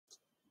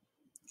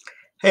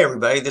Hey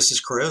everybody, this is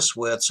Chris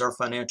with Surf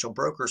Financial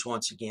Brokers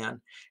once again.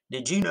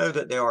 Did you know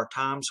that there are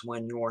times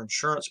when your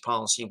insurance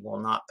policy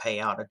will not pay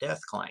out a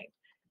death claim?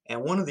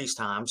 And one of these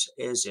times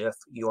is if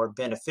your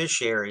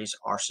beneficiaries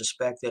are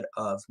suspected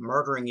of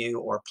murdering you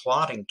or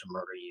plotting to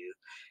murder you.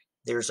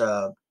 There's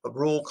a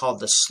rule called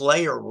the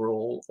Slayer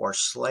Rule or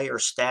Slayer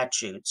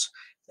statutes.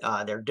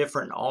 They're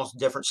different in all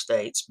different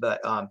states,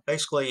 but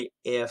basically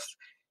if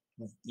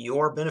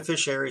your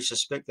beneficiary is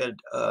suspected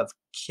of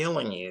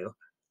killing you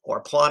or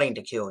plotting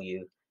to kill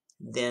you,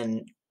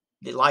 then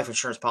the life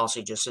insurance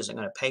policy just isn't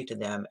going to pay to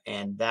them,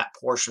 and that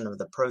portion of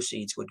the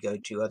proceeds would go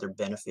to other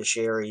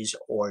beneficiaries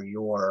or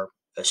your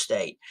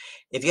estate.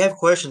 If you have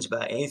questions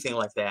about anything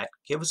like that,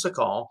 give us a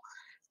call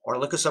or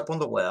look us up on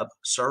the web,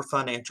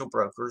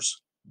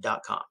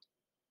 surffinancialbrokers.com.